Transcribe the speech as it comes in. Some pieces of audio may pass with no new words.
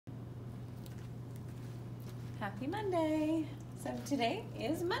Happy Monday. So today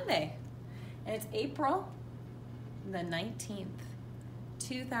is Monday and it's April the 19th,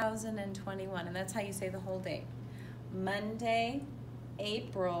 2021, and that's how you say the whole date. Monday,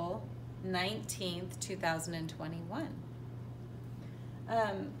 April 19th, 2021.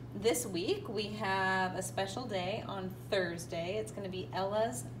 This week we have a special day on Thursday. It's going to be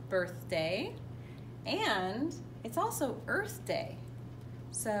Ella's birthday, and it's also Earth Day.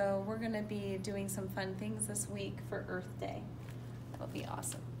 So we're going to be doing some fun things this week for Earth Day. That'll be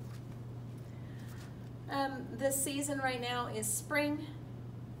awesome. This season right now is spring.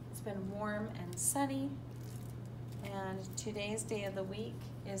 It's been warm and sunny. And today's day of the week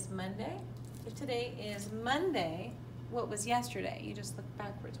is Monday. If today is Monday, what was yesterday? You just look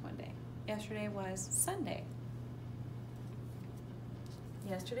backwards one day. Yesterday was Sunday.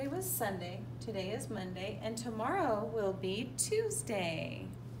 Yesterday was Sunday, today is Monday, and tomorrow will be Tuesday.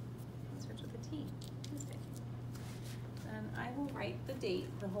 It starts with a T, Tuesday. And I will write the date,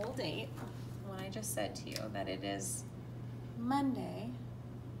 the whole date, when I just said to you that it is Monday.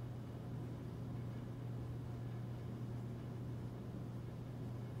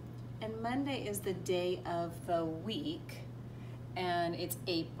 And Monday is the day of the week, and it's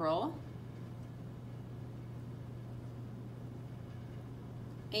April.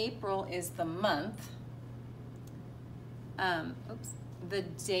 April is the month. The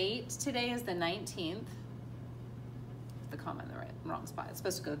date today is the 19th. The comma in the wrong spot. It's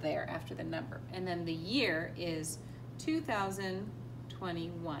supposed to go there after the number. And then the year is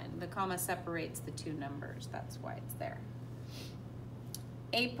 2021. The comma separates the two numbers. That's why it's there.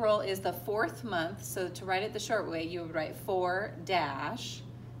 April is the fourth month. So to write it the short way, you would write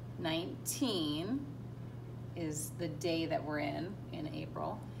 4-19. Is the day that we're in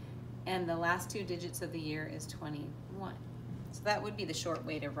April, and the last two digits of the year is 21. So that would be the short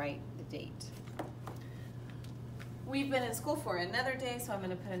way to write the date. We've been in school for another day, so I'm going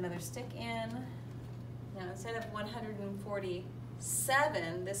to put another stick in. Now instead of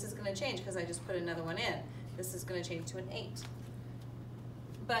 147, this is going to change because I just put another one in. This is going to change to an 8.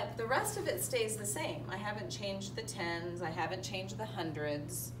 But the rest of it stays the same. I haven't changed the tens, I haven't changed the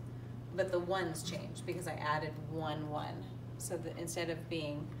hundreds. But the ones changed because I added 1 1. So that instead of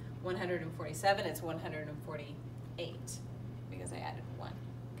being 147, it's 148 because I added 1.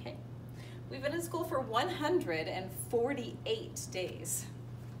 Okay. We've been in school for 148 days.